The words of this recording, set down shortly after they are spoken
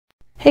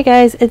Hey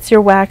guys, it's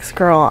your wax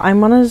girl. I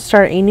wanted to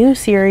start a new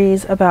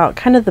series about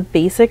kind of the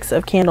basics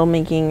of candle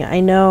making. I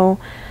know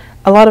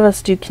a lot of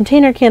us do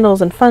container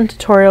candles and fun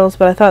tutorials,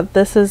 but I thought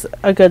this is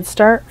a good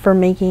start for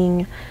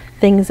making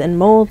things in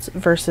molds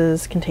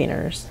versus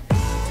containers.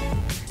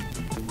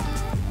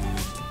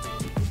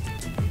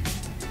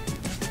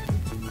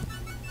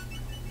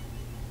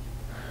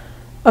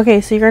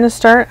 Okay, so you're going to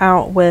start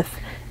out with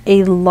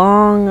a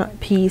long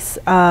piece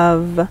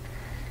of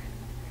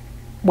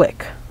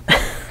wick.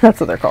 That's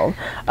what they're called,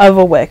 of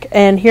a wick.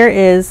 And here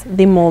is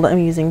the mold I'm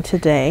using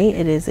today.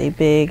 It is a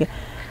big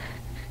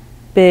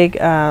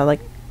like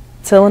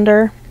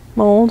cylinder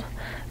mold.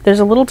 There's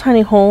a little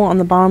tiny hole on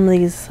the bottom of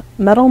these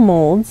metal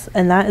molds,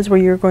 and that is where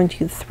you're going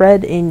to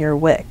thread in your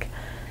wick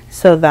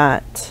so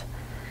that,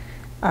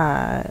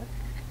 well,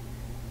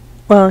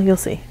 you'll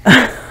see.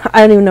 I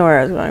don't even know where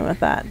I was going with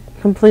that.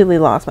 Completely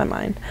lost my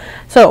mind.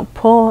 So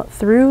pull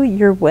through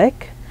your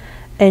wick,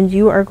 and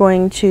you are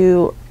going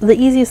to, the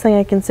easiest thing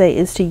I can say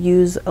is to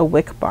use a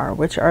wick bar,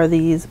 which are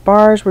these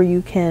bars where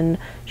you can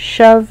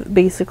shove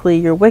basically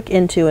your wick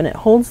into, and it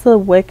holds the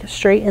wick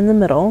straight in the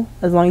middle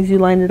as long as you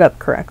line it up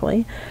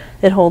correctly.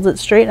 It holds it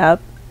straight up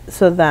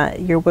so that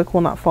your wick will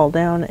not fall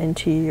down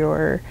into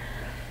your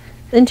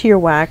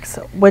wax,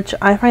 which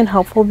I find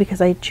helpful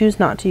because I choose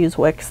not to use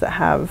wicks that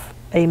have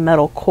a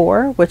metal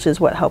core, which is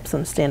what helps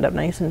them stand up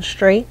nice and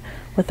straight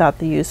without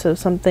the use of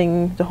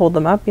something to hold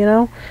them up, you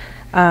know.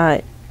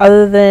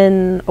 Other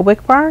than a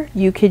wick bar,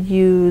 you could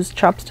use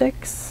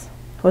chopsticks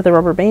with a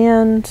rubber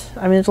band.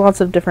 I mean, there's lots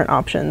of different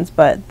options,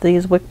 but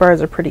these wick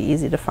bars are pretty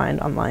easy to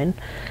find online.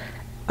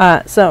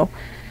 So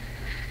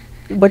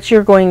what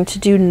you're going to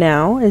do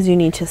now is you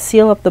need to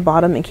seal up the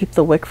bottom and keep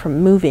the wick from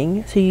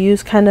moving. So you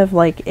use kind of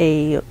like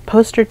a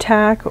poster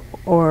tack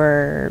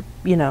or,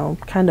 you know,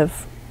 kind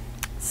of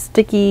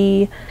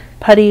sticky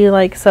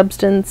putty-like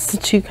substance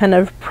to kind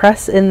of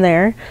press in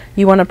there.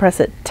 You want to press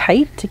it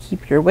tight to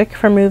keep your wick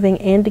from moving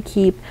and to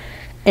keep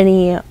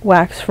any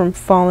wax from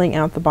falling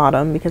out the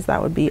bottom, because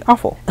that would be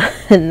awful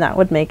and that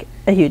would make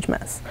a huge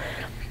mess.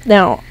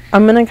 Now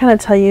I'm going to kind of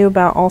tell you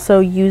about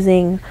also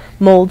using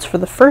molds for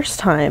the first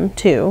time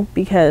too,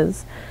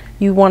 because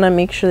you want to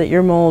make sure that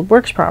your mold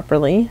works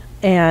properly.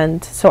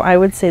 And so I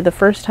would say the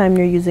first time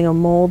you're using a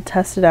mold,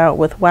 test it out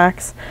with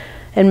wax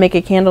and make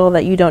a candle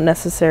that you don't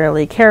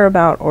necessarily care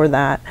about or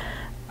that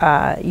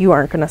you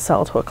aren't going to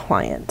sell to a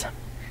client.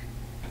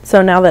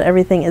 So now that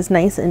everything is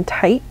nice and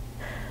tight,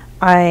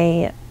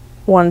 I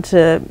want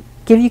to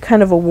give you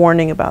kind of a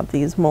warning about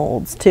these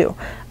molds too.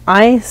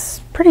 I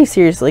pretty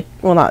seriously,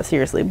 well, not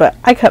seriously, but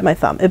I cut my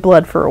thumb. It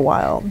bled for a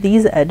while.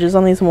 These edges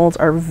on these molds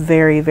are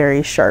very,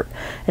 very sharp.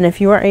 And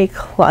if you are a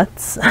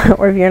klutz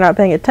or if you're not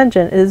paying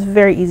attention, it is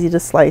very easy to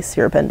slice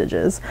your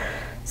appendages.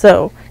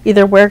 So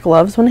either wear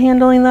gloves when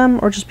handling them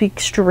or just be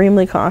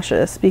extremely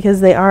cautious,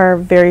 because they are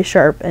very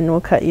sharp and will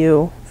cut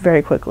you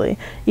very quickly.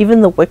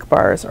 Even the wick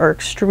bars are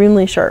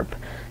extremely sharp,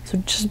 so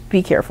just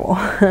be careful.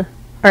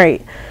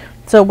 Alright,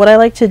 so what I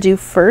like to do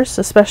first,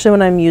 especially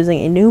when I'm using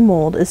a new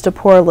mold, is to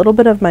pour a little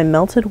bit of my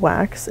melted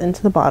wax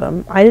into the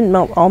bottom. I didn't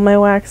melt all my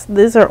wax.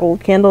 These are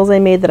old candles I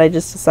made that I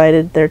just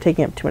decided they're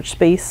taking up too much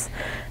space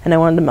and I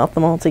wanted to melt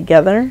them all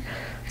together.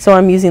 So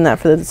I'm using that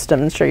for this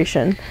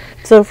demonstration.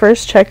 So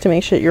first, check to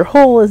make sure that your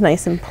hole is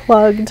nice and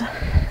plugged,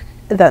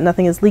 that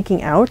nothing is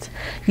leaking out.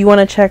 You want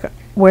to check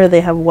where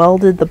they have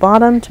welded the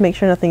bottom to make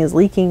sure nothing is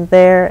leaking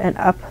there and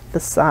up the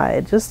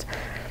side. Just,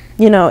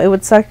 you know, it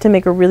would suck to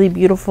make a really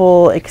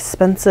beautiful,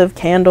 expensive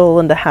candle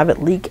and to have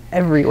it leak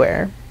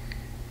everywhere.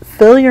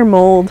 Fill your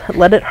mold,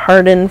 let it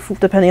harden,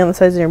 depending on the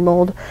size of your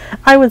mold.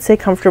 I would say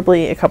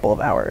comfortably a couple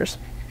of hours.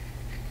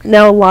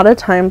 Now, a lot of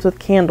times with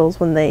candles,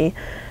 when they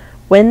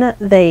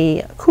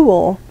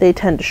cool, they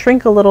tend to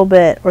shrink a little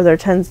bit, or there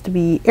tends to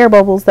be air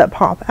bubbles that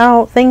pop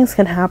out. Things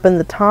can happen.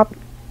 The top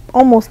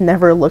almost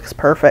never looks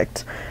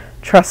perfect.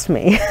 Trust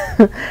me.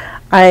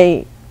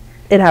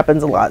 It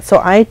happens a lot. So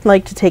I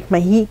like to take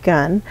my heat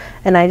gun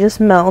and I just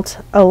melt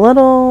a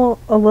little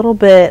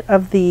bit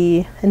of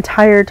the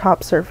entire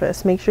top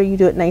surface. Make sure you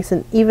do it nice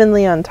and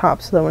evenly on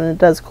top so that when it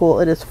does cool,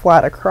 it is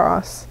flat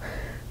across,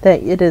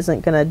 that it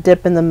isn't going to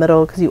dip in the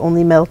middle because you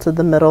only melted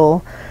the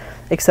middle,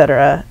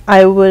 etc.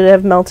 I would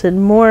have melted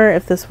more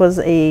if this was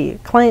a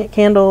client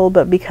candle,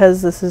 but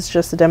because this is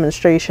just a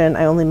demonstration,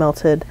 I only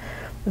melted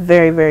a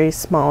very, very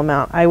small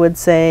amount. I would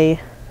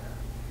say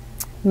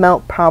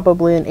melt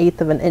probably 1/8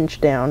 of an inch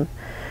down.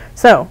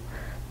 So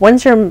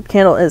once your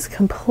candle is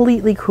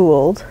completely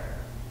cooled,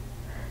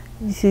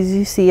 as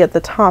you see at the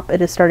top,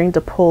 it is starting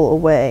to pull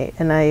away,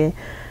 and I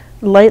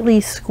lightly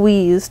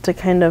squeeze to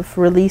kind of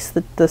release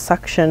the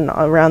suction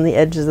around the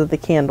edges of the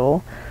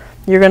candle.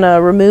 You're going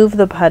to remove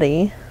the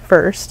putty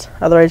first,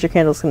 otherwise your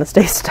candle's going to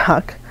stay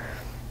stuck.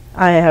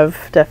 I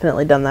have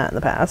definitely done that in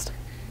the past.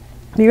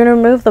 You're going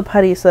to remove the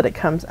putty so that it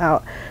comes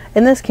out.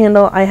 In this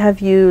candle, I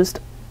have used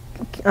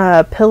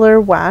pillar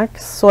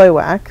wax, soy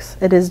wax.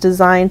 It is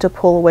designed to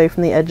pull away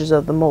from the edges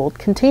of the mold.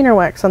 Container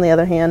wax, on the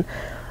other hand,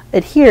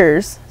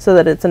 adheres so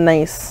that it's a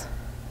nice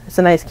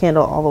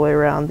candle all the way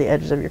around the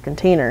edges of your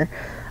container.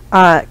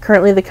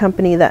 Currently the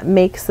company that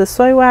makes the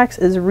soy wax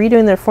is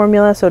redoing their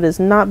formula, so it is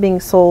not being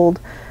sold,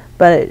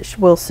 but it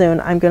will soon.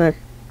 I'm going to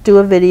do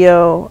a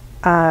video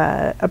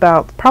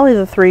about probably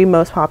the 3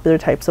 most popular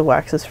types of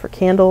waxes for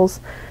candles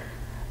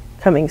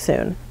coming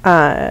soon.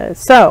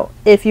 So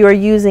if you are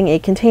using a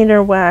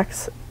container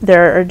wax,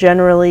 there are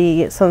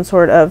generally some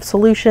sort of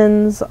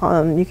solutions.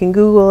 You can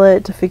Google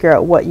it to figure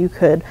out what you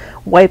could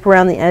wipe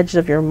around the edge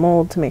of your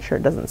mold to make sure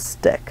it doesn't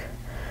stick.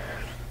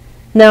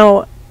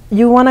 Now,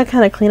 you want to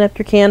kind of clean up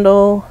your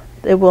candle.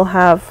 It will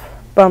have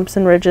bumps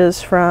and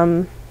ridges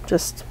from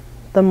just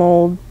the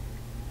mold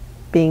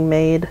being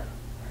made.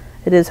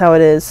 It is how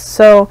it is.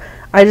 So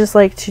I just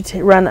like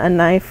to run a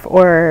knife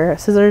or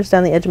scissors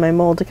down the edge of my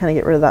mold to kind of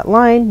get rid of that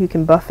line. You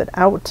can buff it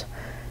out,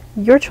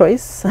 your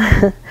choice.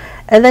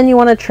 And then you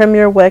want to trim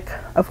your wick,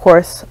 of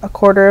course,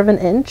 1/4 of an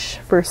inch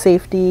for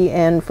safety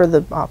and for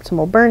the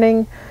optimal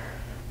burning.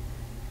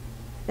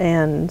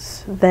 And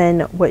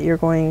then what you're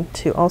going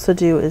to also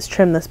do is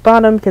trim this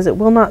bottom because it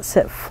will not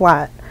sit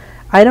flat.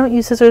 I don't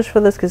use scissors for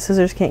this because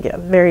scissors can't get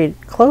very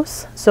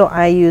close, so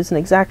I use an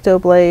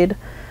X-Acto blade,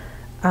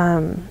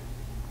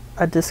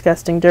 a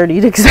disgusting dirty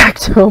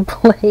X-Acto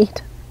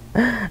blade.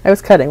 I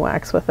was cutting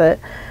wax with it,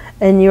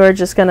 and you are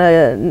just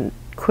gonna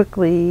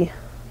quickly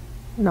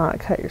not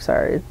cut your,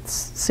 sorry,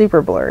 it's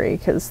super blurry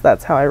because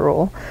that's how I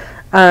roll.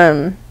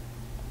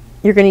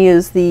 You're going to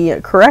use the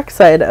correct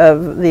side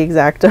of the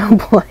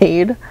X-Acto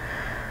blade,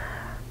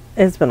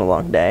 it's been a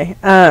long day,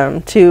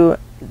 to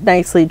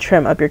nicely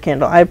trim up your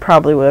candle. I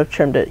probably would have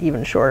trimmed it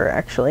even shorter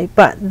actually,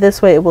 but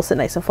this way it will sit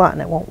nice and flat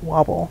and it won't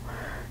wobble.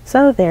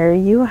 So there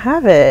you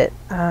have it.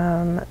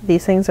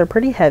 These things are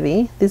pretty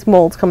heavy. These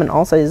molds come in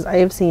all sizes. I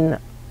have seen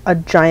a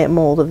giant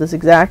mold of this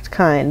exact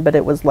kind, but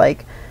it was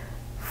like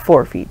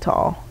 4 feet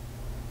tall.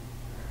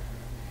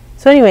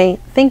 So anyway,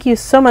 thank you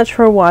so much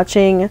for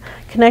watching.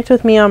 Connect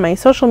with me on my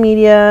social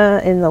media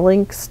in the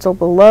links still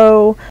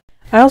below.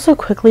 I also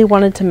quickly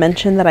wanted to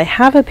mention that I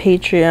have a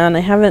Patreon.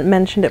 I haven't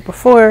mentioned it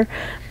before,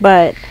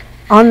 but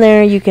on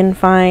there you can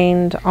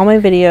find all my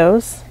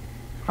videos.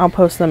 I'll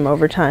post them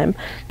over time,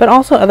 but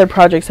also other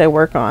projects I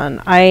work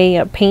on.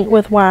 I paint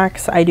with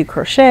wax, I do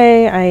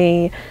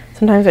crochet,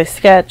 sometimes I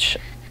sketch.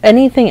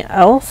 Anything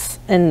else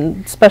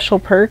and special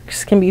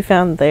perks can be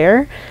found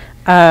there.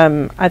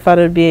 I thought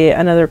it would be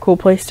another cool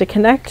place to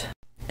connect.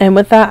 And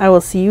with that, I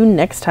will see you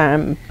next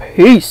time.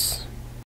 Peace!